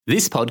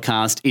This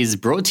podcast is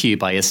brought to you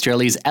by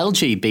Australia's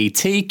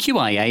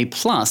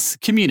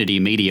LGBTQIA+ community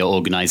media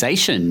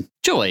organisation,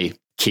 Joy.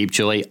 Keep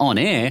Joy on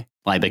air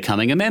by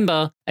becoming a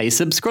member, a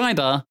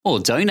subscriber, or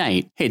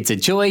donate. Head to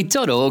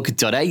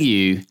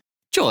joy.org.au.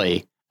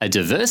 Joy, a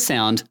diverse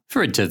sound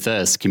for a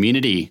diverse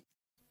community.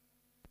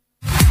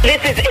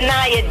 This is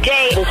Inaya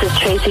Day. This is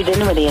Tracy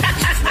Dinwiddie.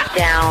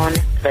 Down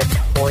the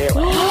toilet.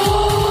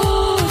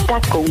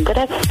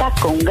 Stakungara.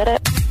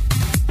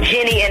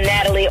 Jenny and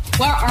Natalie.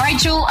 Well,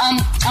 Rachel, I'm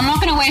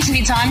not going to waste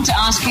any time to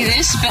ask you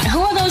this, but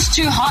who are those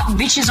two hot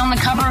bitches on the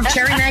cover of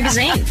Cherry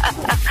Magazine?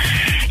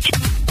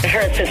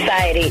 Her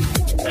Society.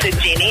 So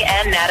Jenny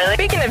and Natalie.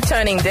 Speaking of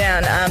toning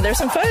down, there's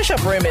some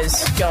Photoshop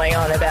rumours going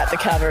on about the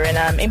cover, and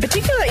in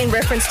particular in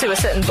reference to a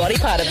certain body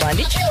part of mine.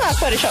 Did you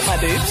Photoshop my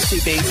boobs to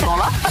be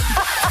smaller?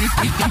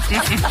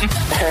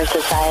 Her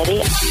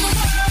Society.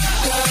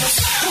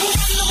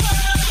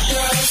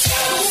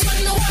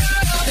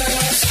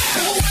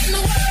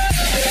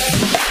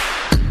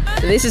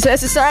 This is Her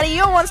Society,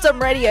 your one-stop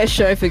radio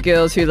show for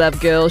girls who love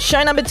girls.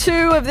 Show number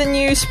 2 of the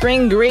new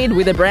spring grid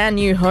with a brand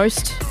new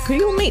host who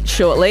you'll meet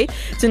shortly.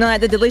 Tonight,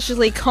 the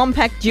deliciously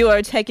compact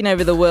duo taking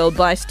over the world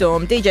by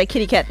storm, DJ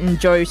Kitty Cat and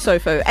Joe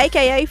Sofo,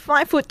 aka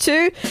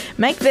 5'2",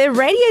 make their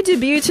radio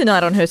debut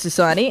tonight on Her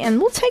Society,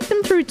 and we'll take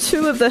them through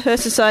 2 of the Her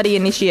Society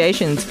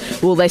initiations.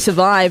 Will they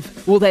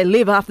survive? Will they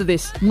live after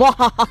this?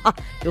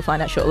 You'll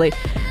find out shortly.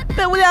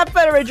 But without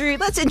further ado,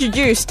 let's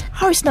introduce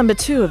host number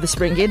 2 of the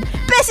spring grid,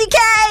 Bessie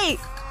K!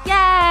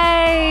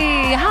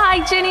 Yay! Hi,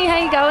 Jenny. How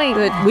you going?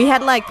 Good. We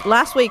had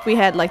last week we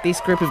had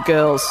this group of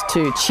girls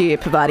to cheer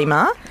Pavati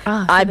Ma.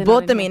 Oh, I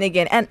brought them in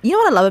again, and you know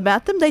what I love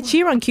about them? They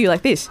cheer on cue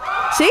like this.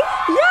 See? Yay!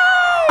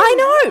 I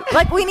know.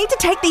 We need to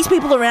take these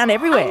people around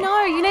everywhere.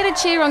 No, you need a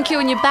cheer on cue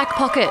in your back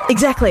pocket.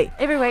 Exactly.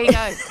 Everywhere you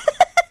go.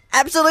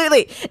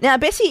 Absolutely. Now,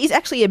 Bessie is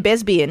actually a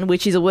besbian,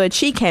 which is a word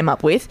she came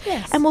up with.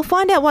 Yes. And we'll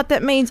find out what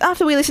that means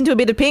after we listen to a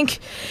bit of Pink.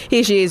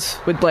 Here she is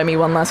with Blow Me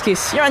One Last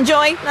Kiss. You're on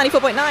Joy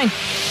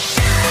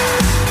 94.9.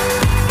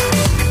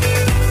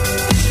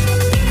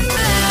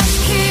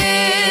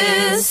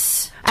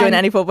 Joy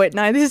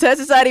 94.9. This is Her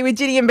Society with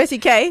Ginny and Bessie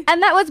K.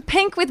 And that was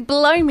Pink with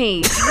Blow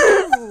Me.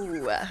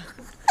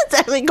 It's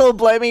actually called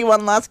Blow Me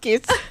One Last Kiss.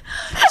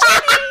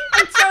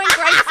 I'm throwing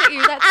grapes at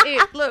you. That's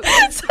it. Look.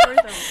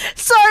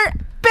 So,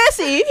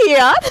 Bessie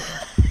here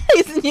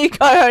is the new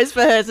co-host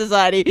for Her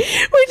Society, which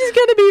is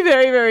going to be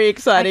very, very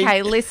exciting.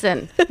 Okay,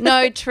 listen.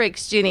 No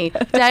tricks, Ginny.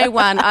 Day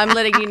one, I'm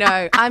letting you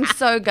know. I'm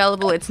so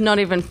gullible, it's not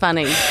even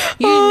funny.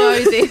 You know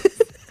this.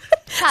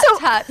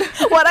 Tut.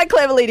 What I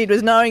cleverly did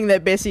was, knowing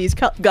that Bessie is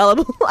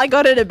gullible, I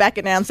got her to back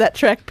announce that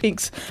track,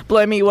 Pink's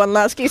Blow Me One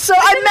Last Kiss. So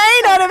I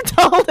may not have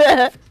told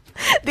her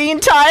the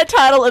entire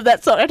title of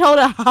that song. I told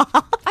her,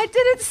 I did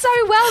it so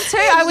well too.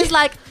 I was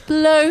like,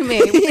 blow me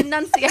with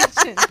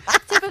enunciation.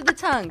 Tip of the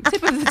tongue.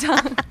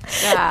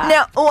 Yeah.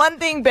 Now, one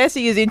thing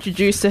Bessie has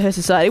introduced to Her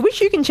Society, which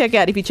you can check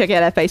out if you check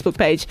out our Facebook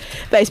page,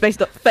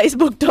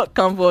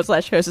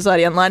 facebook.com/Her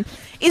Society Online,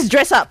 is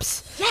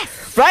dress-ups.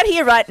 Yes. Right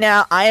here, right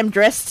now, I am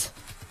dressed.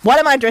 What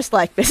am I dressed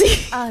like,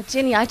 Bessie? Oh,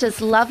 Jenny, I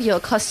just love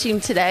your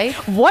costume today.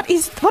 What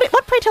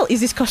pray tell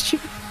is this costume?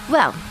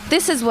 Well,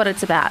 this is what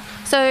it's about.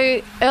 So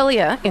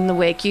earlier in the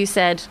week you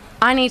said,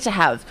 I need to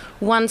have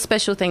one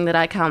special thing that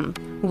I come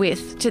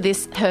with to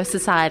this Her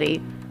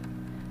Society.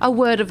 A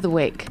word of the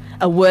week.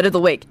 A word of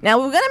the week. Now,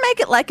 we're going to make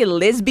it like a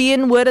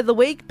lesbian word of the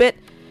week, but,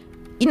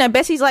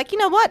 Bessie's like, you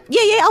know what?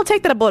 Yeah, I'll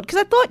take that aboard. Because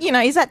I thought,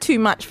 is that too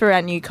much for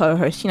our new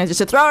co-host? Just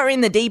to throw her in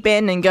the deep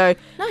end and go,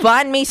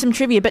 find me some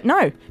trivia. But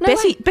no,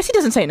 Bessie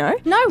doesn't say no.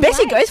 No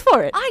Bessie way. goes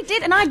for it. I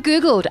did, and I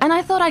Googled, and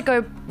I thought I'd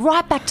go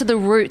right back to the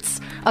roots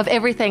of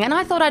everything, and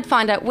I thought I'd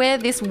find out where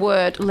this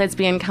word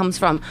lesbian comes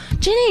from.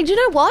 Jenny, do you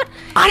know what?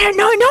 I don't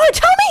know. No,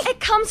 tell me.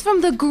 It comes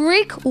from the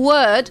Greek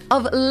word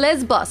of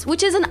Lesbos,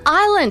 which is an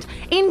island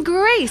in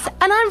Greece,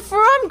 and I'm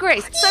from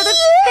Greece. So the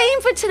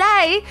theme for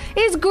today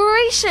is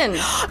Grecian.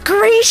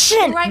 Grecian.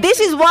 This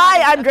is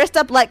why I'm dressed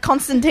up like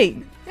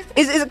Constantine.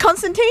 Is it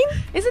Constantine?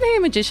 Isn't he a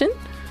magician?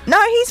 No,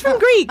 he's from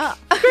Greece.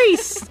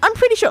 I'm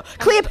pretty sure.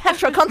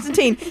 Cleopatra,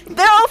 Constantine,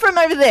 they're all from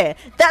over there.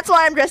 That's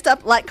why I'm dressed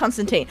up like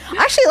Constantine. I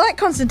actually like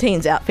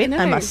Constantine's outfit,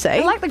 I must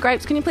say. I like the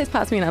grapes. Can you please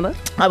pass me another?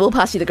 I will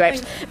pass you the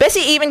grapes.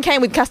 Bessie even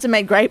came with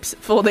custom-made grapes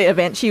for the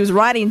event. She was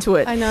right into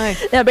it. I know.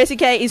 Now, Bessie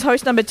K is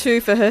host number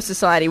 2 for Her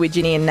Society with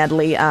Ginny and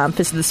Natalie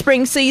for the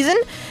spring season.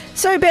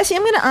 So, Bessie,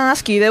 I'm going to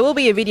ask you, there will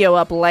be a video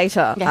up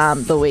later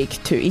the week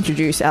to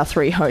introduce our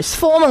 3 hosts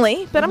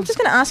formally, but I'm just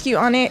going to ask you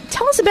on air,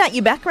 tell us about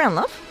your background,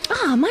 love.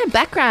 My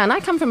background.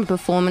 I come from a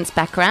performance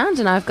background,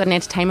 and I've got an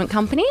entertainment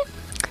company.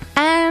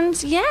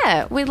 And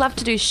yeah, we love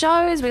to do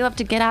shows, we love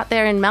to get out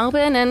there in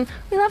Melbourne, and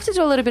we love to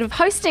do a little bit of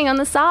hosting on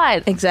the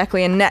side.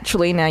 Exactly, and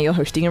naturally now you're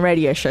hosting a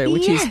radio show,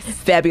 which is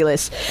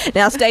fabulous.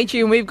 Now stay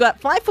tuned, we've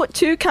got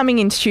 5'2" coming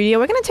in studio.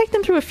 We're going to take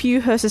them through a few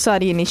Her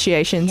Society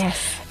initiations.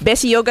 Yes.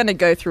 Bessie, you're going to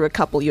go through a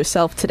couple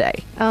yourself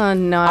today. Oh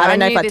no, I don't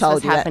know if I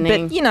told you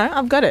happening. that, but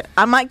I've got it.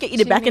 I might get you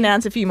to back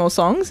announce a few more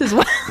songs as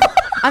well.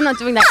 I'm not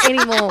doing that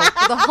anymore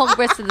for the whole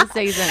rest of the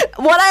season.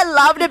 What I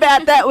loved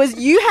about that was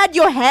you had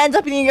your hands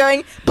up and you're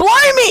going, blow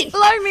me!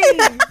 Blow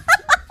me!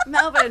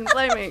 Melbourne,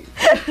 blow me.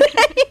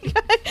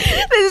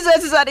 This is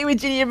Her Society with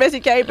Ginny and Bessie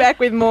K, back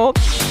with more.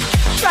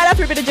 Right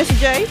after a bit of Jessie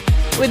J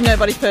with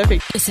Nobody's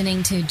Perfect.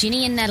 Listening to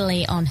Ginny and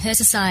Natalie on Her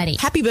Society.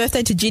 Happy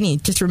birthday to Ginny.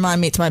 Just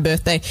remind me it's my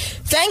birthday.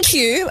 Thank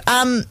you.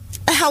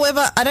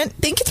 However, I don't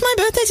think it's my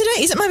birthday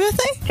today. Is it my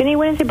birthday? Ginny,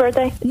 when is your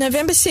birthday?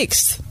 November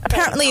 6th.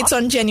 Apparently it's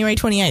on January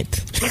 28th.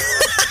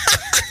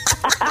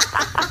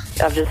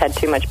 I've just had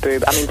too much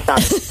boob. I mean,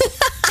 sun.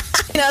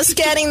 You know, I was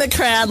scanning the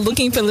crowd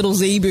looking for little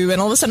Zebu,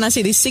 and all of a sudden I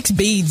see these 6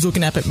 beads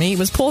looking up at me. It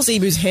was poor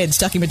Zebu's head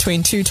stuck in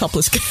between 2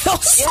 topless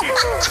girls.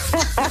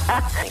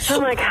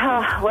 I'm like,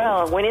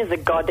 well, when is the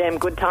goddamn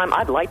good time?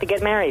 I'd like to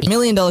get married. $1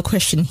 million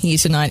question here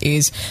tonight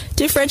is,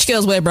 do French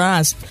girls wear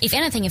bras? If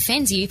anything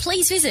offends you,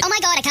 please visit. Oh my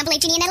God, I can't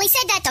believe Ginny and Natalie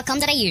said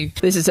that.com.au.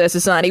 This is Her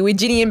Society with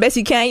Ginny and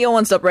Bessie K, your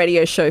one-stop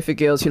radio show for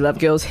girls who love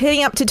girls.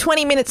 Heading up to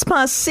 20 minutes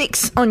past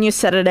 6 on your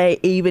Saturday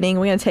evening.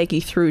 We're going to take you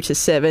through to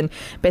 7.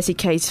 Bessie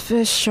K's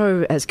first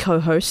show as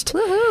co-host.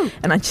 Woohoo.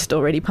 And I just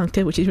already punked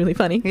her, which is really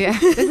funny. Yeah,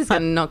 this is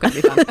not going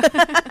to be fun.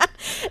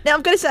 Now,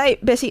 I've got to say,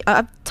 Bessie,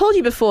 I've told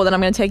you before that I'm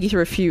going to take you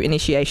through a few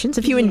initiations,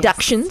 a few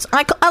inductions.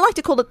 I like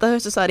to call it the Her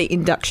Society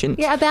induction.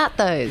 Yeah, about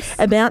those.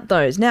 About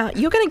those. Now,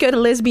 you're going to go to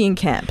lesbian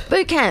camp.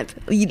 Boot camp.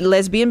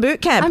 Lesbian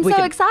boot camp. I'm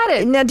so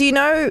excited. Now, do you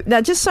know,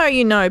 just so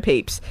you know,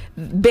 peeps,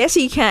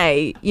 Bessie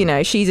K, you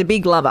know, she's a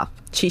big lover.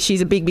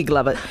 She's a big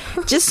lover.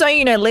 Just so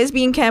you know,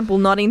 lesbian camp will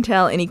not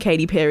entail any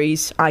Katy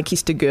Perry's I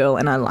Kissed a Girl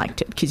and I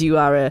Liked It, because you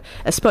are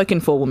a spoken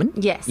for woman.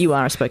 Yes. You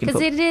are a spoken for.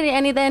 Because he did it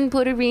and he then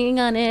put a ring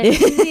on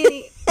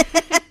it.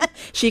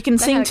 She can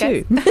sing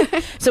too.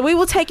 So we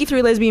will take you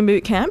through lesbian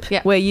boot camp,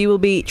 where you will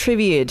be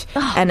triviaed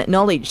and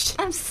acknowledged.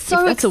 I'm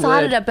so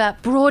excited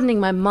about broadening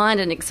my mind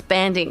and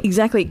expanding.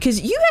 Exactly,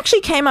 because you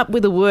actually came up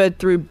with a word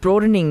through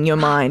broadening your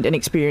mind and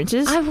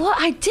experiences.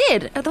 I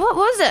did. What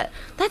was it?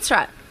 That's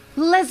right.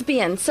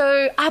 Lesbian.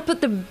 So I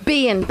put the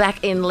being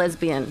back in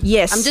lesbian.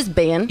 Yes. I'm just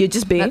being. You're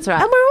just being. That's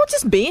right. And we're all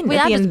just being We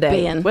at are the end of the just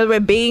day. being. Whether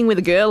we're being with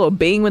a girl or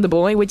being with a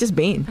boy, we're just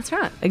being. That's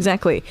right.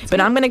 Exactly. But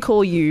I'm going to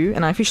call you,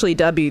 and I officially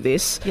dub you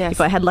this. Yes.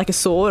 If I had like a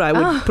sword, I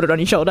would put it on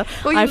your shoulder.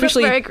 Well, you I look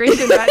officially... very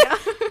Christian right now.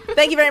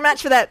 Thank you very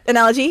much for that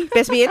analogy,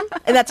 Besbian.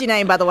 And that's your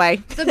name, by the way.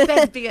 The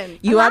Besbian.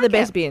 You I are the like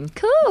it. Besbian.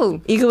 Cool.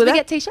 You cool with Do that? we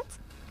get t-shirts?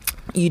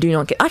 You do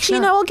not get...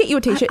 Actually, no, I'll get you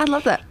a t-shirt. I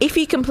love that. If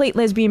you complete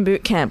lesbian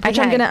boot camp, which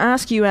I'm Okay. going to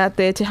ask you out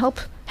there to help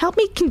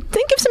me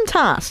think of some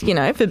tasks, you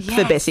know, for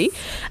Bessie.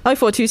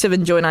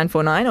 0427 Joy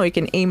 949, or you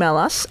can email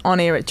us on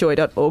air at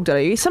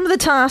joy.org.au. Some of the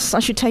tasks I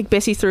should take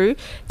Bessie through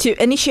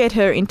to initiate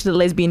her into the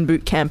lesbian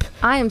boot camp.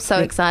 I am so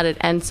excited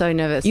and so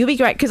nervous. You'll be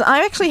great, because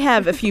I actually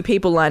have a few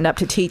people lined up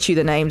to teach you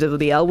the names of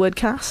the L word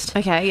cast.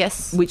 Okay,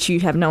 yes. Which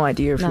you have no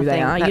idea of who they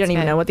Nothing. are. You That's don't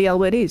even good. know what the L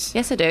word is.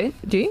 Yes, I do.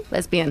 Do you?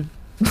 Lesbian.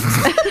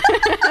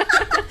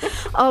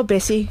 Oh,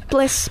 Bessie,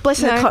 bless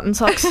her No. cotton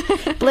socks.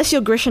 Bless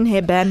your Grecian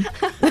hairband.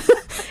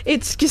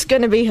 It's just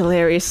going to be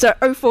hilarious. So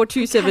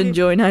 0427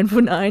 Joy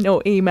 949,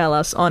 or email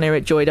us on air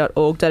at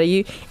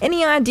joy.org.au.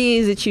 Any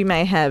ideas that you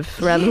may have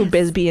for our little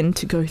Besbian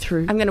to go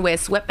through? I'm going to wear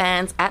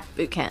sweatbands at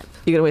boot camp.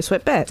 You're going to wear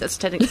sweatbands. Just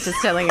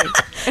telling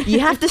you. You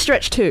have to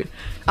stretch too.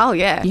 Oh,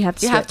 yeah. You have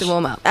to stretch.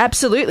 warm up.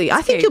 Absolutely. I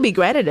think cute. you'll be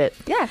great at it.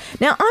 Yeah.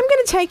 Now, I'm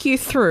going to take you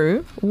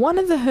through one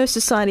of the Her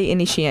Society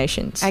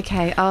initiations.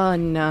 Okay. Oh,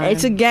 no.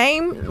 It's a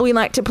game we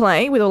like to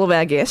play with all of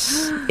our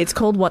guests. It's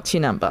called What's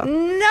Your Number?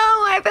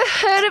 No, I've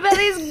heard about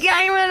this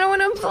game. I don't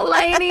want to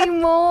play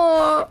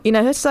anymore. You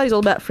know, Her Society's all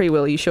about free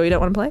will. Are you sure you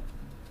don't want to play?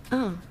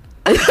 Oh.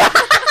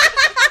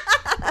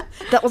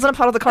 That wasn't a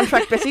part of the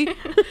contract, Bessie.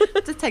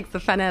 It just takes the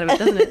fun out of it,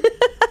 doesn't it?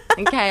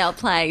 Okay, I'll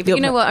play. But You'll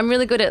you know play. what? I'm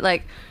really good at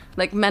like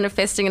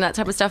manifesting and that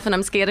type of stuff, and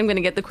I'm scared I'm going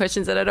to get the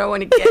questions that I don't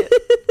want to get.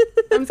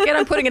 I'm scared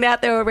I'm putting it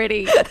out there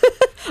already.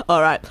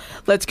 All right,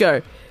 let's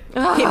go.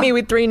 Hit me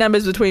with 3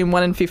 numbers between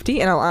 1 and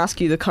 50, and I'll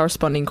ask you the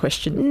corresponding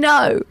question.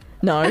 No.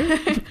 No,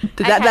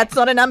 that's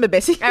not a number,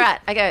 Bessie. All right,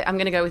 I'm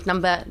going to go with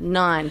number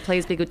 9.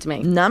 Please be good to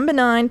me. Number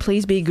 9,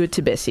 please be good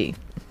to Bessie.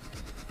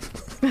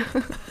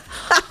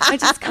 I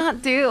just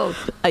can't deal.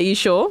 Are you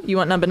sure you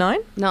want number 9?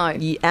 No.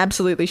 You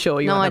absolutely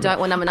sure you No, I want number don't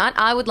want number 9.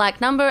 I would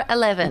like number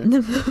 11.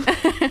 Bessie,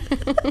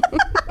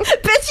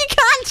 you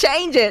can't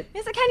change it.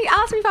 Yes, I can. You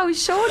asked me if I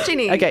was sure,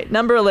 Ginny. Okay,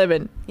 number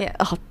 11. Yeah.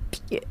 Oh,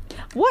 yeah.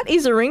 What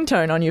is a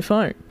ringtone on your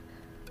phone?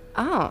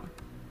 Oh,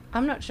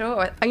 I'm not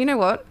sure. You know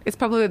what? It's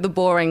probably the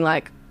boring,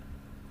 I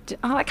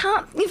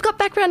can't. You've got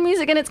background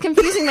music and it's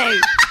confusing me.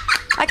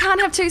 I can't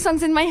have 2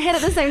 songs in my head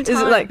at the same time.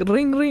 Is it like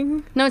ring,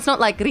 ring? No, it's not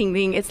like ring,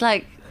 ring. It's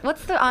like,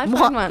 what's the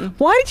iPhone one?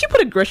 Why did you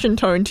put a Grecian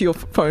tone to your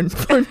phone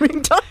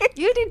ringtone?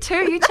 You did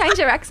too. You change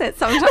your accent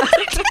sometimes.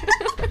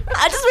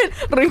 I just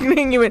went ring,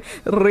 ring. You went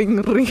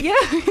ring, ring. Yeah.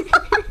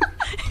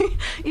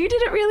 You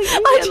did it really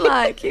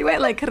Indian-like. You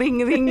went like ring,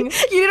 ring. You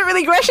did it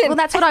really Grecian. Well,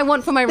 that's what I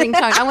want for my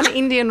ringtone. I want an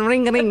Indian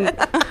ring, ring.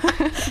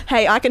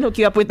 Hey, I can hook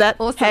you up with that.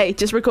 Awesome. Hey,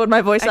 just record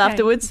my voice Okay,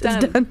 afterwards.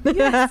 done. It's done.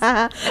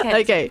 Yes.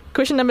 Okay,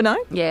 question number 9.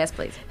 Yes,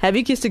 please. Have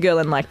you kissed a girl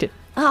and liked it?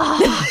 Oh,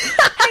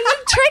 hey, you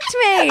tricked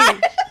me.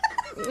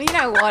 You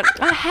know what?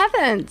 I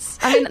haven't.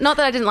 I mean, not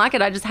that I didn't like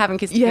it. I just haven't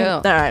kissed a Yeah.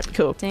 girl. All right,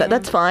 cool. Damn.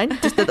 That's fine.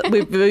 Just that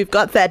we've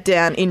got that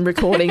down in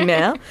recording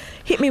now.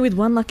 Hit me with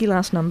one lucky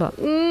last number.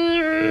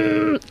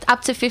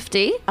 Up to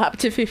 50. Up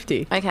to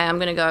 50. Okay, I'm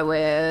going to go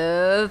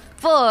with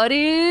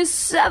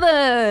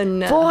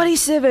 47.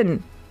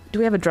 47. Do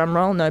we have a drum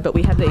roll? No, but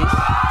we have these.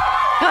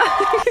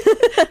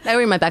 They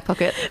were in my back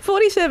pocket.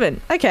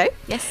 47. Okay.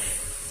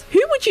 Yes.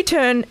 Who would you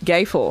turn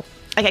gay for?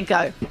 Okay,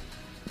 go.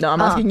 No,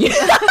 I'm asking you.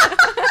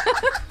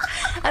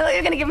 I thought you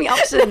were going to give me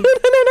options.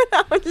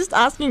 No. I'm just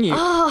asking you.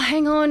 Oh,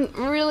 hang on.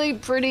 Really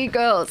pretty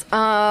girls.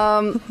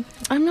 I'm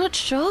not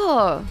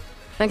sure.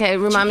 Okay,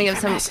 remind me of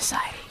some...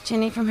 Society.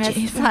 Jenny from Her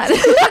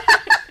Society.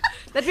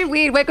 That'd be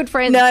weird. We're good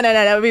friends. No,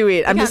 that would be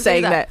weird. I'm can't just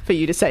saying do that. that. For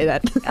you to say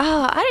that.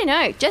 Oh, I don't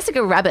know.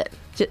 Jessica Rabbit.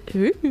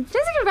 Who? Jessica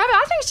Rabbit,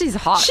 I think she's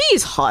hot. She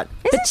is hot.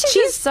 Isn't but she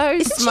she's just so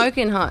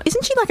smoking hot?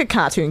 Isn't she like a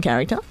cartoon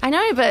character? I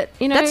know, but,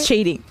 you know... That's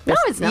cheating. No,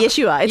 it's not. Yes,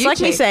 you are. It's You like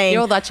me cheat. saying...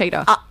 You're that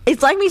cheater.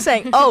 It's like me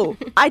saying, oh,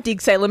 I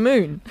dig Sailor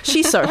Moon.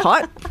 She's so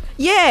hot.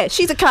 Yeah,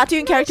 she's a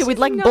cartoon character with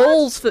she's like not.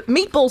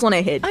 meatballs on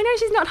her head. I know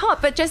she's not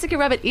hot, but Jessica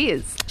Rabbit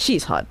is.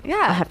 She's hot. Yeah.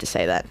 I have to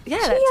say that. Yeah,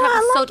 She- that type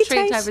I of like your sultry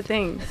taste. type of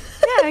thing.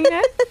 Yeah, you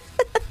know.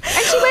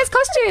 And she wears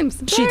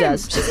costumes. She Boom.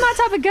 does. She's my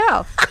type of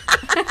girl.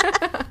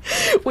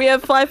 We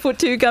have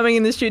 5'2" coming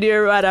in the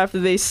studio right after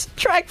this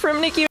track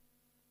from Nicki.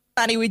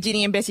 Money with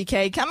Ginny and Bessie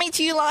K coming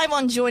to you live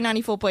on Joy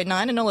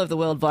 94.9 and all over the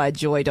world via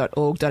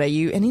joy.org.au.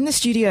 And in the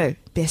studio,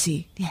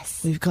 Bessie.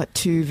 Yes. We've got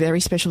two very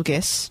special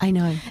guests. I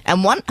know.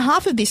 And one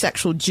half of this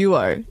actual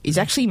duo is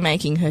actually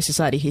making Her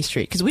Society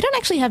history because we don't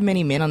actually have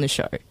many men on the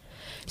show.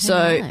 So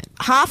Right.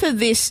 half of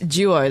this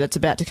duo that's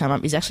about to come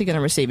up is actually going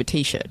to receive a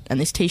T-shirt, and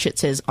this T-shirt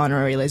says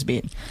honorary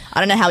lesbian.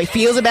 I don't know how he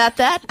feels about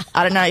that.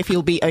 I don't know if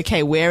he'll be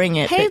okay wearing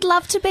it. He'd but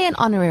love to be an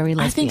honorary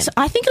lesbian. I think so.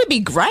 I think it'll be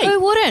great. Who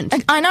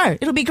wouldn't? I know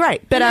it'll be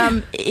great, but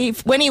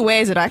if when he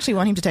wears it, I actually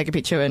want him to take a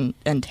picture and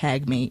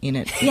tag me in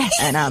it. Yes.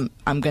 And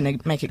I'm going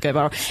to make it go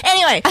viral.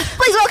 Anyway,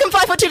 please welcome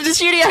 5'2" to the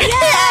studio.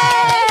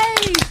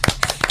 Yay!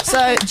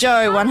 So,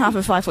 Joe, one half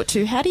of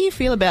 5'2", how do you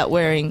feel about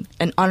wearing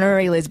an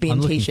honorary lesbian I'm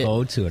looking T-shirt?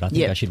 forward to it. I think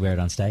Yep. I should wear it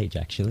on stage,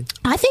 actually.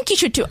 I think you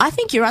should too. I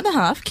think your other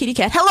half, Kitty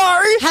Cat.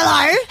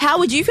 Hello. How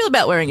would you feel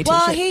about wearing a T-shirt?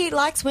 Well, he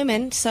likes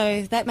women,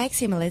 so that makes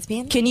him a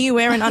lesbian. Can you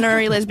wear an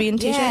honorary lesbian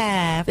T-shirt?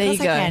 Yeah, of there course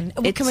you go. I can.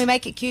 It's- Can we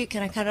make it cute?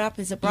 Can I cut it up?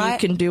 Is it You bright?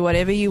 can do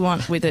whatever you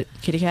want with it,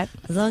 Kitty Cat.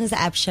 As long as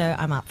the abs show,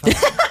 I'm up for it.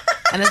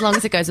 And as long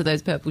as it goes with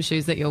those purple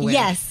shoes that you're wearing.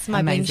 Yes,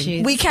 my bling Amazing.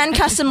 shoes. We can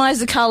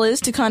customise the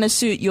colours to kind of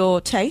suit your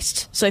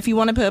taste. So if you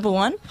want a purple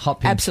one, Hot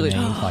pink absolutely.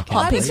 for me, if I can.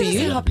 Hot I pink was for going to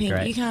you. say hot That'd be pink.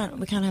 great.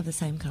 We can't have the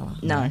same colour.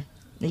 No,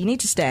 you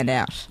need to stand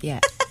out. Yeah.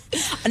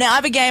 Now I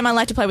have a game I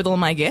like to play with all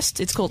my guests.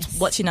 It's called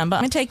What's Your Number?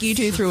 I'm going to take you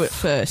two through it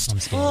first. I'm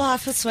scared. Oh, I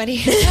feel sweaty.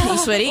 You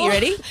sweaty? You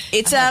ready?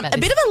 It's I a bet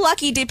bit of a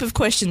lucky dip of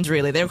questions,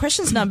 really. There are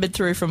questions numbered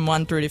through from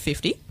 1 through to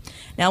 50.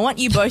 Now, I want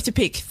you both to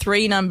pick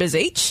 3 numbers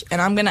each,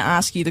 and I'm going to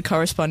ask you the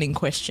corresponding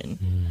question.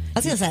 I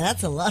was going to say,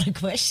 that's a lot of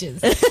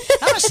questions.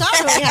 How much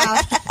time do we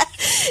have?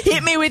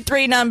 Hit me with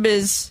 3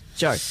 numbers,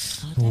 Joe.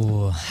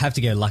 Ooh, have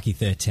to go lucky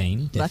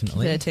 13,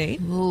 definitely. Lucky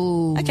 13.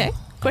 Ooh. Okay.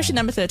 Question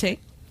number 13.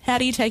 How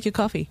do you take your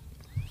coffee?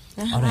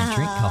 I don't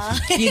drink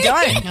coffee. You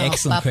don't?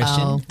 Excellent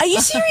question. Are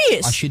you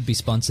serious? I should be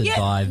sponsored Yeah,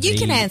 by you the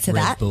can answer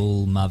Red that.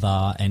 Bull,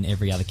 Mother, and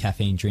every other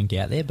caffeine drink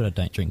out there, but I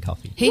don't drink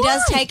coffee. He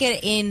does take it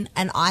in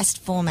an iced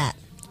format.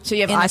 So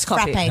you have in iced a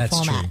coffee. frappe That's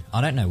format. true.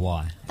 I don't know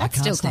why. That's I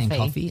can't still stand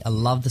coffee. coffee. I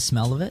love the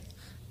smell of it.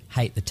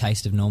 Hate the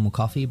taste of normal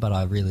coffee, but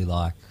I really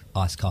like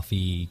iced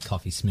coffee,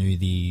 coffee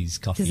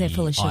smoothies, coffee, they're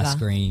full of sugar. ice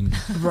cream.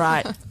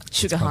 Right.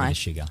 Sugar Probably high. the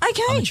sugar.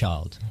 Okay. I'm a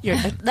child.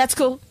 That's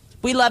cool.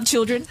 We love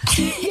children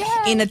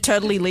in a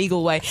totally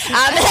legal way.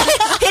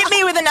 Hit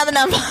me with another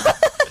number.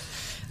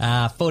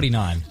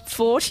 49.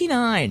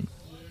 49.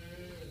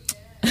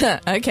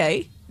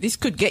 Okay. This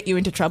could get you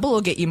into trouble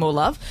or get you more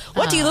love.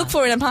 What do you look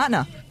for in a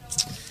partner?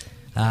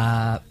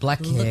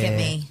 Black hair. Look at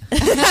me. Blue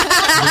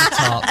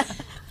top.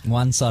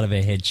 One side of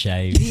her head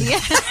shaved.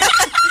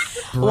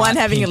 Bright One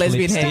having a pink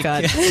lesbian lipstick.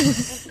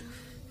 haircut.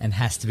 And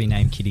has to be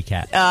named Kitty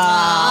Cat.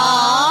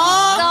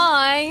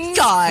 Guys.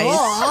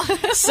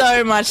 Guys.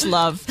 So much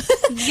love.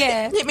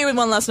 Yeah. Hit me with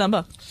one last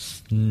number.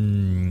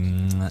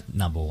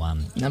 Number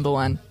 1. Number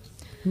 1.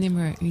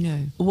 Numero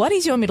uno. What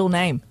is your middle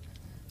name?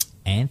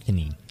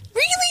 Anthony.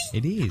 Really?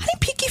 It is. I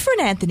didn't pick you for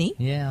an Anthony.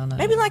 Yeah, I know.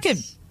 Maybe like a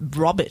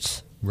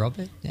Robert.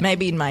 Robert? Yeah.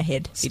 Maybe in my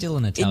head. Still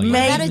an Italian.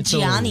 may- What about a It's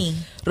all- Gianni?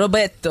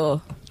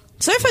 Roberto.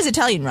 Sofa's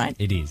Italian, right?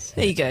 It is.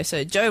 There you go.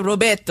 So Joe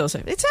Roberto.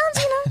 So it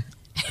sounds,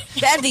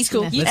 Anthony's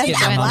cool. Let's get,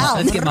 my mum,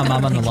 let's get my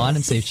mum on the line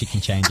and see if she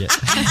can change it.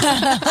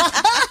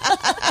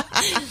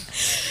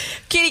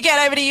 Kitty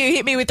Cat, over to you.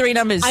 Hit me with 3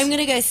 numbers. I'm going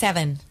to go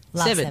 7.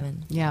 Love 7.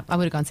 7. Yeah, I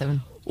would have gone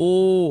 7.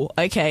 Oh,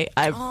 okay.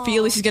 I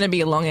feel this is going to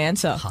be a long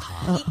answer.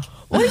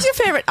 What is your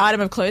favourite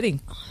item of clothing?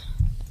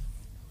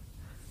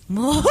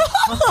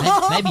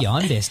 Maybe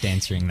I'm best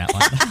answering that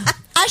one.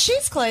 Are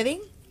shoes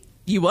clothing?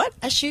 You what?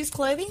 Are shoes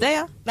clothing? They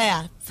are. They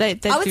are. They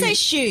I would do- say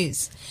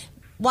shoes.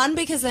 One,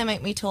 because they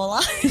make me taller.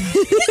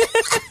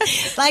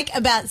 Like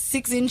about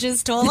 6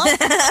 inches taller.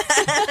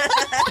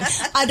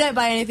 I don't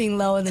buy anything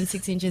lower than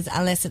 6 inches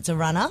unless it's a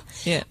runner.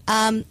 Yeah.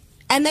 And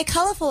they're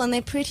colourful and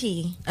they're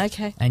pretty.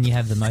 Okay. And you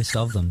have the most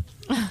of them.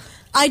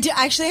 I do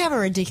actually have a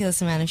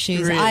ridiculous amount of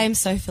shoes. Really? I am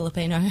so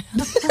Filipino. I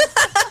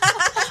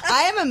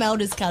am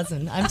Imelda's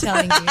cousin, I'm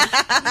telling you.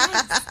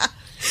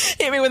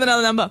 Hit me with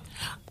another number.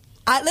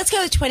 Let's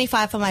go with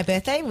 25 for my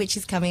birthday, which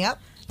is coming up.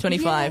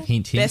 25.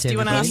 Hint, Best, do you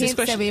want to ask this Hints,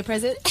 there'll question? be a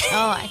present.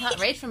 Oh, I can't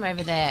read from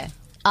over there.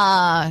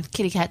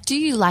 Kitty Cat, do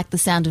you like the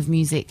sound of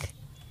music?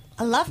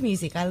 I love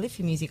music. I live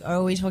for music. Or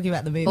are we talking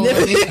about the movie? Yeah,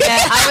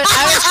 I was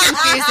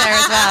confused there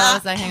as well. I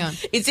was like, hang on.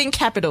 It's in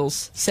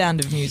capitals,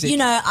 Sound of Music. You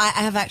know, I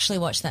have actually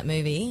watched that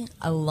movie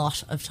a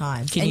lot of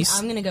times. Can And you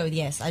I'm going to go with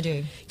yes, I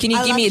do. Can you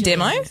I give me a love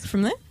demo Julian.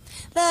 from there?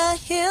 The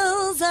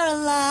hills are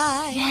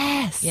alive.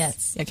 Yes.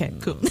 Yes. Okay,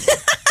 cool.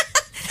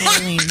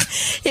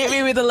 Hit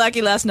me with the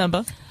lucky last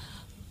number.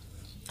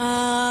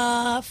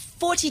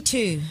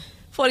 42.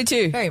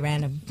 42. Very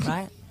random,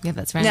 right? Yeah,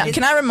 that's right. Now,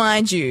 can I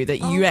remind you that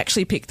you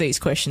actually picked these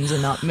questions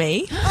and not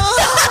me?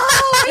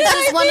 This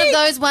is one of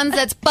those ones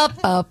that's bo.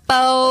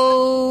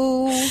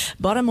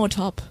 Bottom or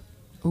top?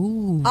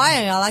 Ooh.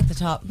 I like the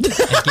top.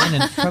 Again,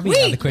 and probably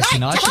another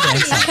question I should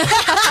answer.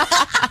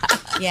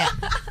 Yeah.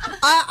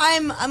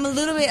 I'm a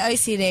little bit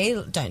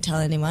OCD, don't tell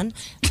anyone,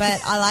 but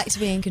I like to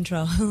be in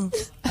control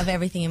of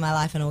everything in my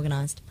life and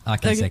organised. I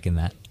can second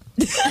that.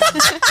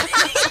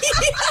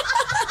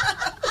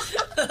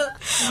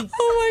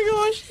 Oh my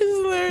gosh, this is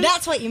hilarious.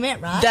 That's what you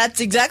meant, right? That's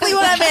exactly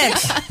what I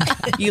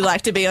meant. You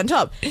like to be on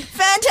top.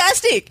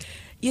 Fantastic.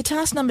 Your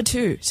task number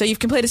 2. So you've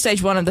completed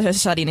stage 1 of the Her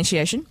Society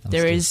initiation.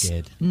 There still is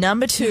scared.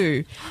 number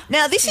 2.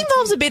 Now, this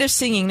involves a bit of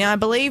singing. Now, I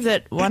believe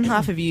that one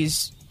half of you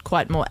is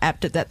quite more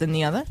apt at that than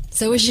the other.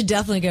 So we should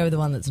definitely go with the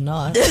one that's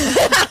not.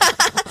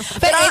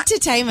 But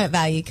entertainment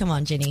value, come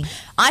on, Ginny.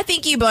 I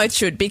think you both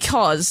should,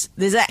 because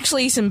there's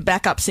actually some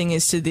backup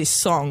singers to this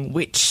song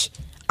which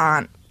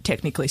aren't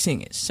technically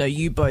singers. So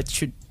you both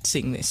should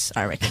sing this,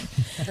 I reckon.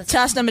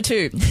 Task number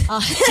 2.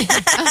 Task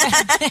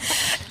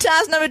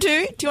number 2.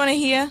 Do you want to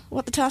hear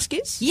what the task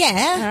is?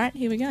 Yeah. All right,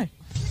 here we go.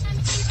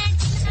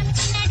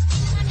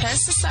 Her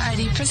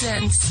Society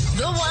presents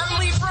The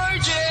Wanley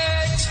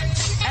Project.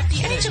 At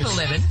the age of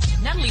 11,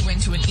 Natalie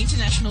went to an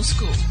international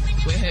school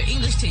where her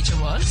English teacher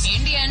was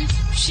Indian.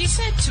 She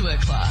said to her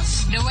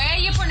class, The way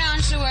you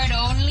pronounce the word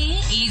only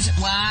is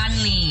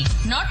Wanley.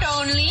 Not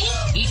only,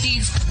 it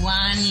is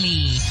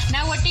Wanley.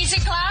 Now what is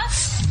it,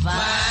 class?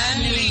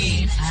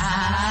 Wanley.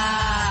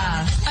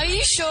 Are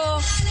you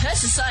sure? Her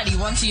Society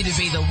wants you to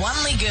be the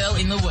Wanley girl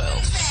in the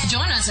world.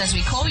 Join us as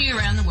we call you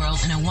around the world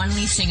in a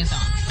Wanley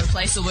sing-a-thon.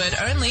 Replace the word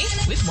only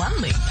with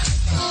Wanley.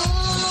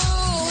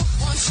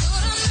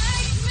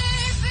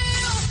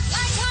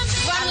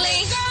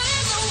 Wanley.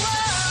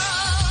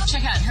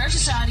 Check out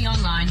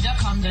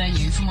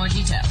hersocietyonline.com.au for more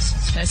details.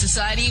 Her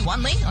Society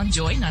Wanley on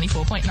Joy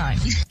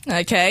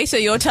 94.9. Okay, so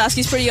your task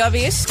is pretty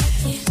obvious.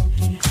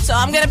 So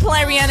I'm going to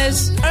play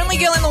Rihanna's Only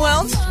Girl in the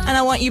World, and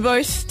I want you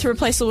both to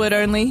replace the word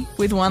only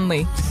with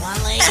Wanley.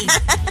 Wanley.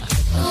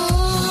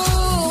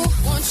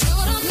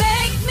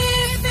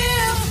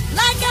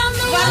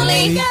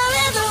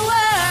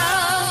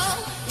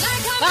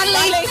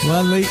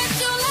 Wanley.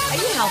 Are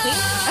you helping?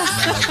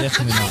 No,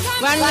 definitely not.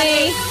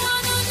 Wanley.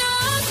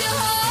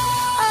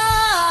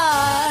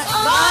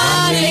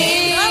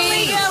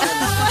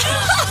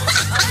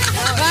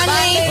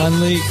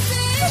 Wanley.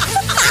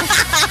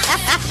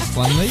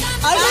 Wanley.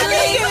 I'm going to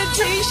get a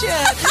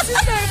t-shirt. This is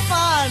so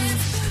fun.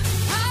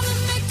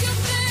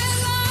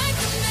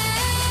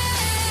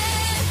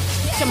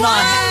 Come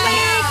on.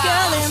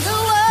 Girl in the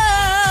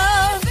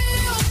world.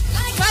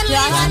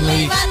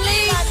 Wanley.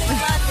 Wanley.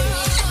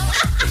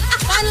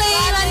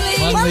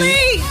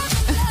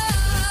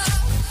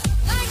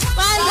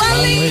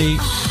 Wanley.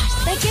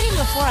 They get him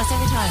before us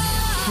every time.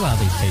 Who are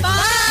these people?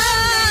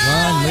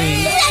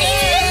 Wanley.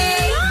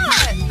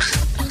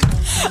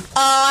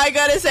 Oh, I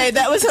gotta say,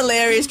 that was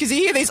hilarious, because you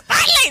hear these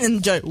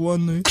and joke,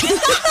 Wanley.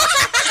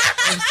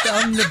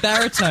 I'm the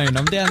baritone.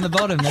 I'm down the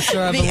bottom. That's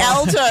where I The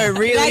belong. alto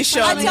really Like,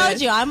 shone. I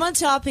told you, I'm on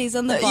top, he's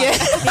on the bottom. Yeah.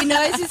 He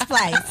knows his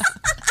place.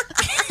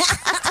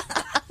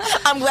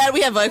 I'm glad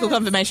we have vocal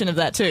confirmation of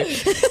that too.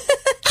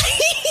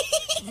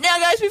 Now,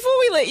 guys, before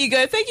we let you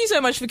go, thank you so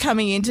much for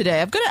coming in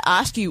today. I've got to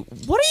ask you, what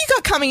do you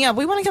got coming up?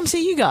 We want to come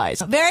see you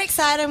guys. Very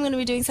excited. I'm going to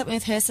be doing something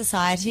with Her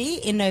Society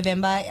in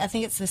November. I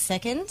think it's the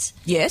 2nd.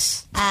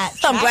 Yes. At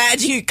I'm Track.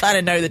 glad you kind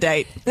of know the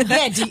date.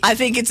 Yeah, I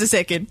think it's the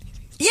 2nd.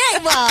 Yeah,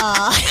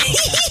 well.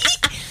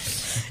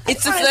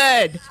 It's the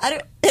 3rd. I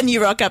don't. And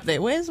you rock up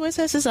there. Where's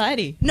Her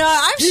Society? No,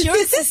 I'm sure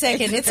it's the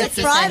 2nd. It's a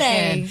the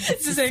Friday. second.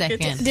 It's the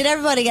second. Did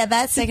everybody get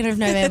that? 2nd of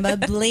November.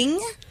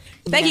 Bling.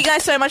 Thank you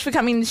guys so much for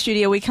coming in the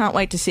studio. We can't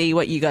wait to see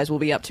what you guys will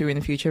be up to in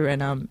the future.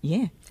 And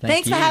yeah.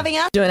 Thanks for having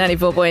us. Joy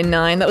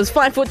 94.9. That was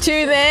 5 for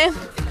 2 there.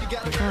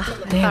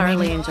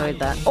 Thoroughly enjoyed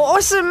that.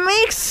 Awesome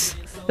mix.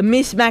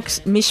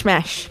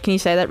 mishmash. Can you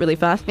say that really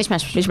fast?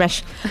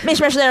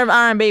 Mishmash there of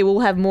R&B. We'll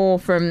have more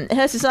from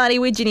Her Society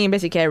with Ginny and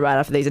Bessie K right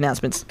after these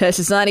announcements. Her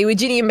Society with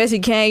Ginny and Bessie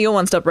K, your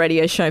one-stop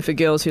radio show for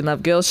girls who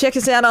love girls. Check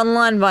us out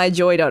online via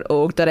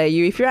joy.org.au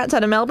if you're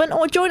outside of Melbourne,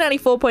 or Joy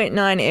 94.9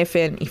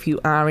 FM if you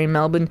are in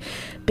Melbourne.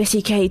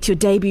 Bessie K, it's your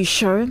debut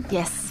show.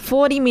 Yes.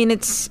 40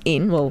 minutes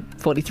in. Well,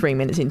 43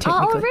 minutes in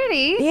technically. Oh,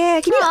 already?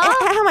 Yeah. Can you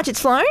how much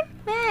it's flown?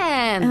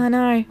 Man. I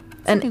know.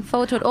 Looking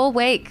forward to it all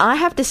week. I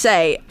have to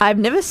say, I've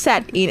never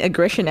sat in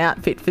aggression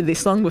outfit for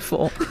this long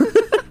before,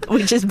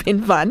 which has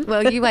been fun.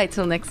 Well, you wait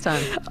till next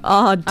time.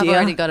 Oh, dear. I've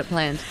already got it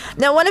planned.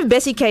 Now, one of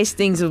Bessie K's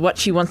things of what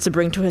she wants to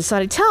bring to her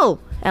society, tell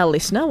our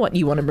listener what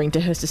you want to bring to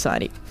her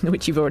society,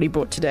 which you've already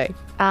brought today.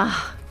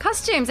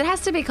 Costumes. It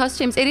has to be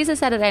costumes. It is a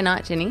Saturday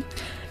night, Ginny.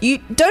 You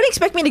don't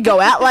expect me to go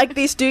out like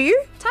this, do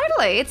you?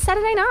 Totally. It's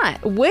Saturday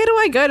night. Where do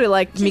I go to,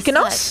 like,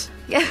 Mykonos?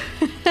 Yeah.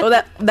 Or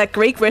that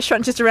Greek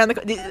restaurant just around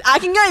the... I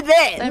can go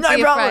there. No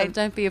problem.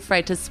 Don't be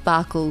afraid to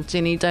sparkle,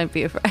 Ginny. Don't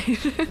be afraid.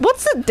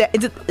 What's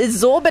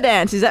is Zorba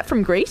dance? Is that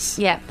from Greece?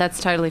 Yeah,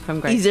 that's totally from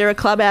Greece. Is there a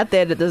club out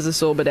there that does a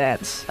Zorba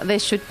dance? There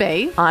should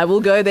be. I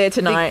will go there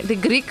tonight. The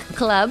Greek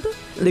club,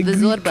 the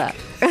Zorba.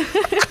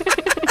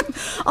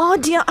 Oh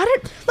dear, I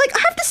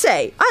have to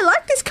say, I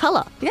like this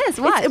colour. Yes,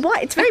 white. It's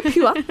white. It's very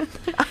pure.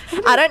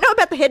 I don't know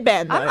about the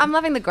headband though. I'm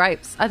loving the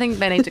grapes. I think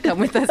they need to come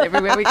with us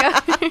everywhere we go.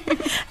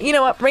 You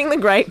know what? Bring the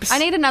grapes. I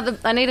need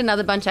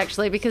another bunch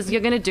actually, because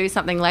you're going to do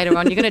something later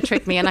on. You're going to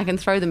trick me and I can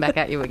throw them back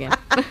at you again.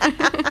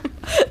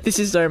 This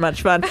is so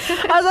much fun.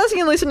 I was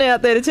asking a listener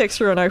out there to text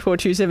through on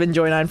 0427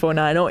 Joy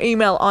 949 or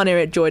email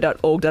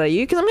onair@joy.org.au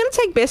because I'm going to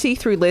take Bessie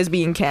through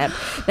lesbian camp.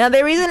 Now,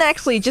 there isn't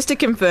actually, just to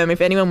confirm,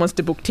 if anyone wants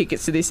to book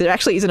tickets to this, there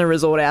actually isn't a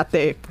resort out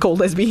there called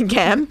lesbian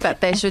camp.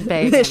 But there should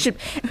be.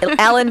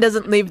 Alan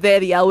doesn't live there.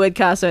 The L Word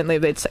cast don't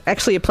live there. It's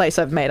actually a place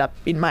I've made up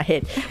in my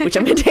head, which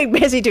I'm going to take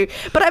Bessie to.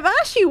 But I've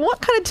asked you,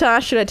 what kind of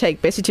task should I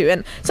take Bessie to?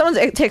 And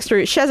someone's text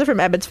through, Shazza from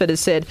Abbotsford has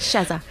said...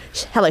 Shazza.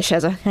 Hello,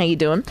 Shazza. How you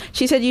doing?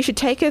 She said you should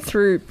take her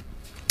through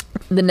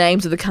the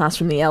names of the cast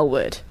from the L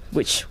Word,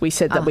 which we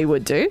said that we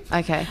would do.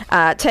 Okay.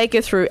 Take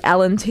her through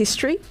Alan's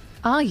history.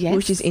 Oh, yes.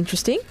 Which is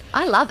interesting.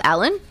 I love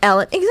Alan.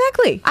 Alan,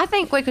 exactly. I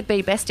think we could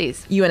be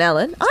besties. You and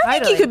Alan? I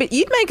think you could be.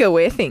 You'd make her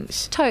wear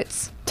things.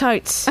 Totes.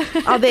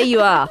 Oh, there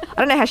you are. I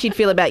don't know how she'd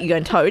feel about you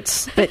going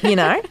totes, but, you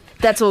know,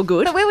 that's all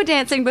good. But we were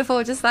dancing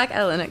before, just like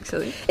Alan,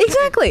 actually.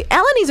 Exactly.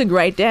 Alan is a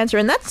great dancer,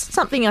 and that's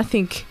something I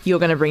think you're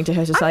going to bring to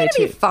her society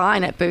too. I'm going to be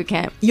fine at boot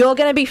camp. You're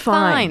going to be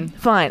fine.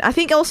 Fine. I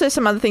think also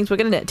some other things, we're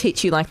going to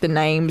teach you, like, the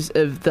names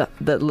of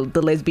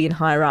the lesbian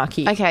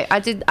hierarchy. Okay, I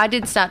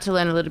did start to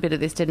learn a little bit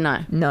of this, didn't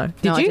I? No.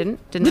 Did you? I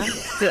didn't. Didn't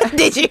I?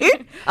 Did you?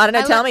 I don't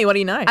know. Tell me. What do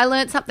you know? I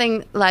learned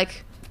something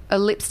like... A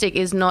lipstick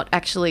is not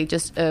actually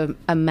just a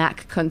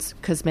MAC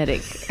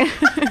cosmetic.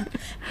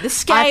 The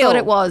scale. I thought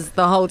it was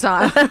the whole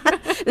time.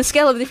 The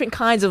scale of different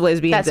kinds of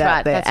lesbians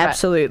out there. That's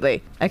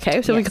absolutely. Right.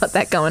 Okay, so we got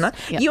that going on.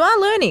 Yep. You are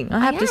learning, I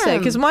have to say,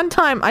 because one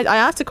time I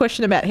asked a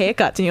question about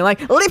haircuts and you're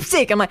like,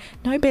 lipstick. I'm like,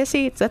 no,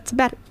 Bessie, that's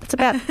about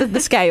the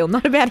scale,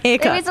 not about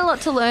haircuts. There is a lot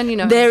to learn, you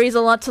know. There is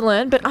a lot to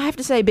learn, but I have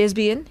to say,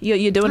 Besbian,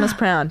 you're doing us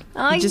proud.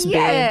 Oh, just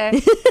yeah.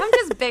 being. I'm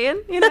just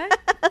being, you know.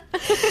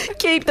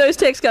 Keep those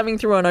texts coming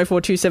through on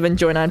 0427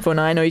 Joy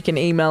 949, or you can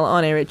email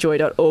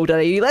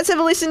onair@joy.org.au. Let's have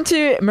a listen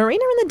to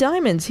Marina and the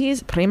Diamonds.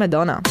 Here's Prima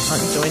Donna on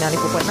Joy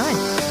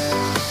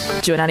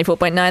 94.9. Joy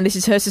 94.9, this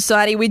is Her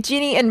Society with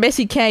Ginny and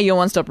Bessie K, your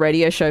one-stop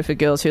radio show for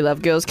girls who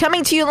love girls.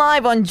 Coming to you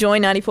live on Joy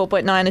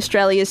 94.9,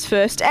 Australia's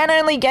first and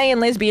only gay and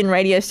lesbian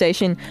radio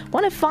station,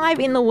 one of 5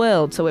 in the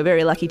world, so we're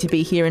very lucky to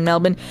be here in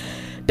Melbourne.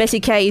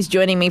 Bessie K is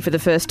joining me for the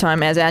first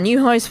time as our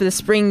new host for the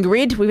Spring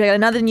Grid. We've got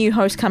another new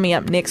host coming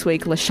up next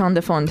week,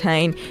 LaShonda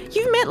Fontaine.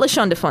 You've met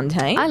LaShonda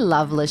Fontaine. I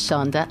love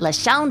LaShonda.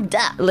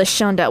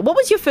 LaShonda. What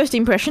was your first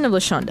impression of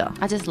LaShonda?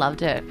 I just loved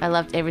her. I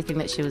loved everything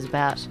that she was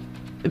about.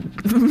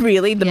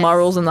 Really? The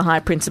morals and the high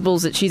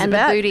principles that she's and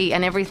about? And the booty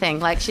and everything.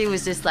 Like, she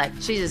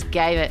just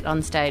gave it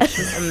on stage. It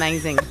was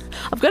amazing.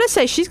 I've got to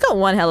say, she's got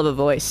one hell of a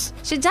voice.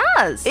 She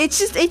does. It's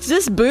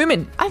just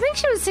booming. I think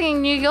she was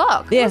singing New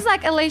York. Yeah. It was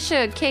like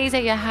Alicia Keys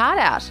at your heart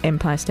out.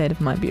 Empire State of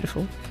Mind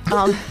Beautiful.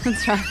 Oh,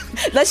 that's right.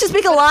 Let's just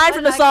pick a line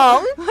from the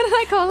song. What did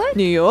I call it?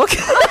 New York.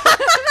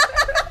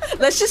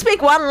 Let's just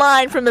pick one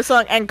line from the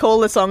song and call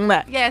the song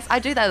that. Yes, I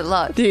do that a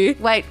lot. Do you?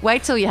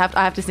 Wait till I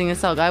have to sing a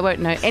song. I won't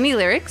know any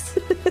lyrics.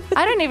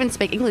 I don't even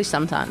speak English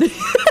sometimes.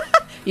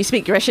 You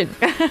speak Russian.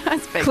 I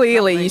speak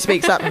Clearly, something. you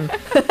speak something.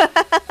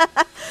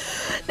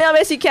 Now,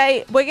 Bessie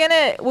K, we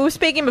were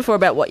speaking before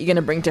about what you're going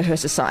to bring to Her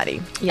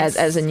Society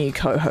as a new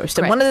co-host.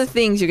 And one of the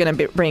things you're going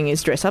to bring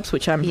is dress-ups,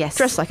 which I'm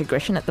dressed like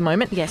aggression at the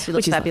moment. Yes, you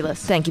look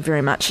fabulous. Thank you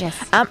very much. Yes.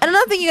 And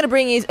another thing you're going to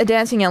bring is a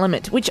dancing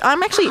element, which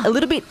I'm actually a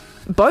little bit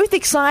both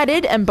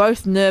excited and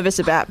both nervous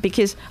about,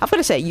 because I've got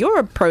to say, you're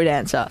a pro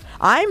dancer.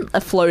 I'm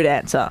a flow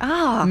dancer,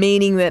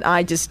 meaning that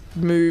I just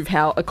move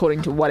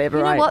according to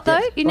whatever I... You know what,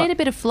 though? You need a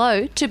bit of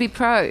flow to be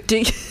pro.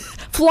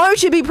 Flow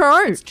to be pro?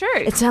 It's true.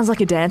 It sounds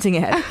like a dancing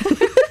ad.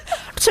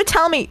 So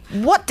tell me,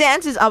 what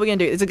dances are we going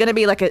to do? Is it going to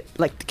be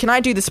can I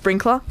do the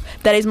sprinkler?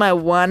 That is my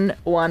one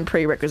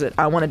prerequisite.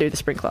 I want to do the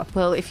sprinkler.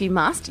 Well, if you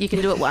must, you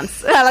can do it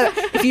once.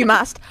 If you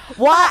must.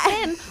 Why?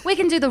 Then we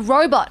can do the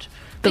robot.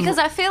 Because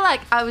I feel like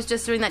I was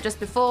just doing that just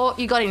before.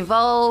 You got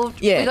involved.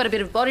 Yeah. We got a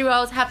bit of body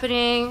rolls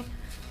happening.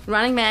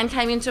 Running Man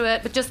came into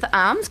it, but just the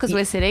arms because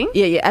we're sitting.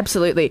 Yeah,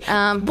 absolutely. Well,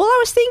 I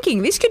was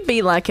thinking this could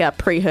be like our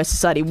pre-Her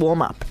Society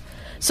warm-up.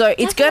 So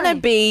it's going to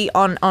be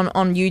on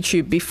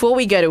YouTube before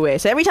we go to air.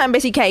 So every time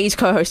Bessie K is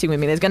co-hosting with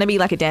me, there's going to be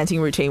like a dancing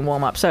routine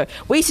warm-up. So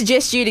we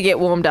suggest you to get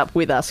warmed up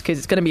with us because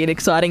it's going to be an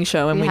exciting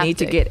show and we need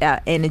to get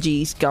our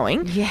energies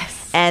going.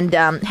 Yes. And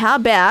how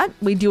about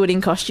we do it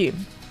in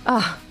costume?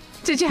 Oh,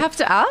 did you have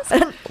to ask?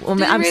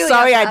 Well, I'm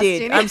sorry I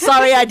did. I'm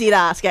sorry I did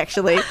ask,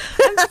 actually.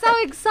 I'm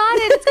so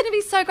excited. It's going to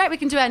be so great. We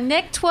can do our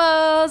neck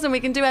twirls and we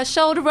can do our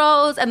shoulder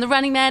rolls and the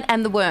Running Man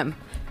and the worm.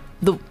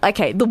 The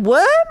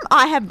worm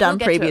I have done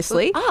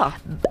previously. Oh.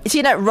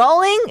 So,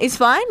 rolling is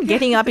fine.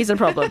 Getting up is a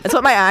problem. That's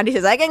what my auntie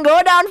says. I can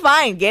go down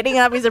fine. Getting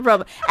up is a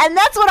problem. And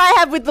that's what I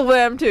have with the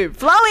worm too.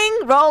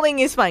 Rolling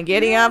is fine.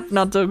 Getting up,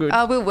 not so good.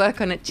 Oh, we'll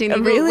work on it,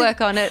 Ginny. Really? We'll work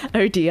on it.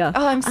 Oh, dear.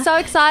 Oh, I'm so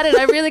excited.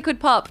 I really could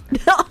pop.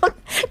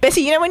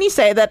 Bessie, when you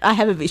say that, I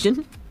have a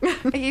vision.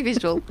 Are you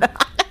visual? Well,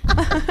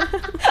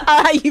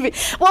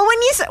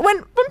 when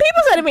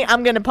people say to me,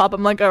 "I'm going to pop,"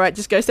 I'm like, "All right,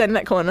 just go stand in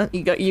that corner.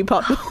 You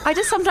pop." I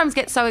just sometimes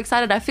get so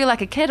excited. I feel like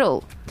a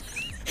kettle.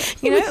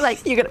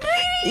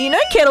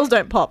 Kettles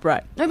don't pop,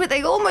 right? No, but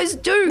they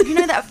almost do. You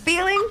know that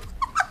feeling?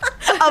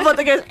 Of what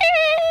that goes.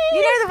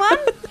 You know the one?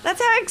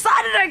 That's how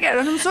excited I get.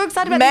 And I'm so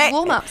excited about these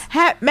warm-ups.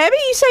 Maybe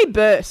you say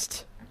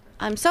burst.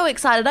 I'm so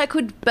excited. I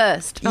could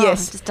burst.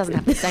 Yes. It just doesn't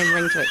have the same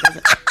ring to it, does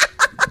it?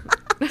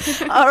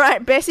 All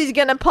right, Bessie's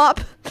going to pop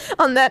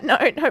on that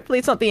note. Hopefully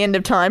it's not the end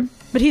of time.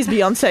 But here's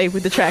Beyonce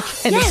with the track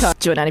Anytime.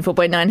 Joy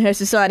 94.9 Her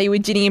Society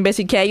with Ginny and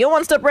Bessie K, your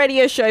one-stop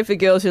radio show for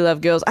girls who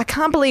love girls. I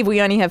can't believe we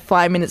only have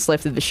 5 minutes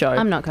left of the show.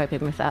 I'm not coping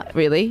with that.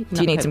 Really?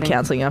 Do you need some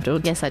counselling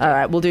afterwards? Yes, I do. All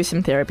right, we'll do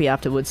some therapy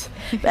afterwards.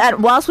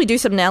 And whilst we do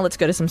some now, let's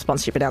go to some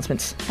sponsorship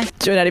announcements.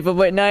 Joy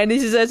 94.9,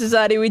 this is Her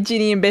Society with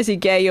Ginny and Bessie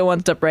K, your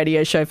one-stop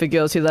radio show for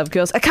girls who love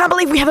girls. I can't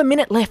believe we have a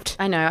minute left.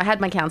 I know. I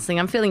had my counselling.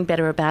 I'm feeling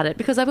better about it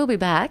because I will be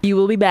back. You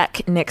will be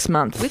back next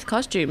month. With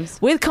costumes.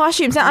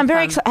 Now, I'm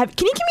very excited.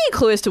 Can you give me a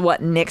clue as to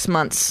what next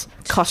month's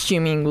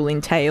costuming will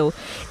entail?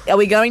 Are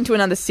we going to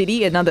another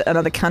city,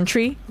 another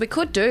country? We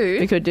could do.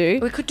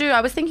 I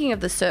was thinking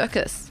of the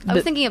circus. I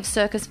was thinking of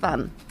circus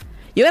fun.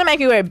 You're going to make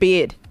me wear a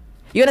beard.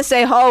 You're going to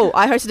say,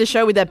 I hosted a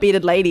show with that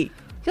bearded lady.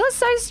 You're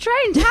so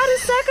strange. How does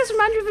circus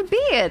remind you of a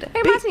beard?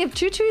 It reminds me of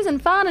tutus and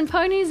fun and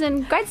ponies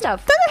and great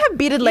stuff. Don't they have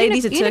bearded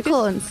ladies at circus?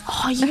 Unicorns.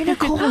 Oh,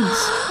 unicorns.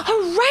 A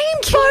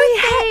rainbow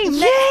theme.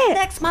 Yeah.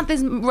 Next month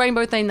is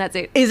rainbow theme. That's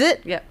it. Is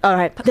it? Yeah. All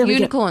right.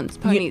 Unicorns.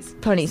 Ponies.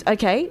 Ponies.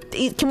 Okay.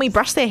 Can we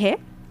brush their hair?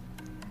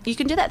 You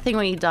can do that thing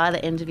where you dye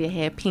the end of your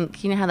hair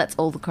pink. You know how that's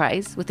all the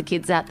craze with the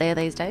kids out there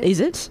these days?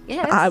 Is it?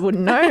 Yes. I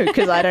wouldn't know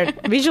because I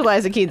don't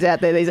visualise the kids out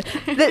there these days.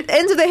 The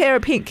ends of their hair are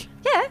pink.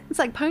 Yeah. It's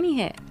like pony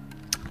hair.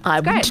 I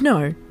wouldn't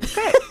know.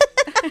 Great.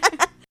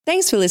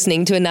 Thanks for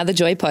listening to another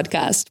Joy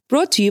podcast,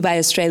 brought to you by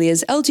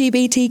Australia's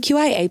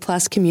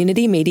LGBTQIA+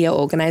 community media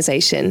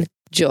organisation,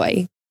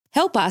 Joy.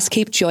 Help us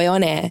keep Joy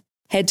on air.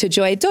 Head to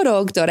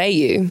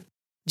joy.org.au.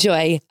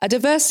 Joy, a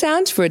diverse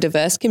sound for a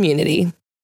diverse community.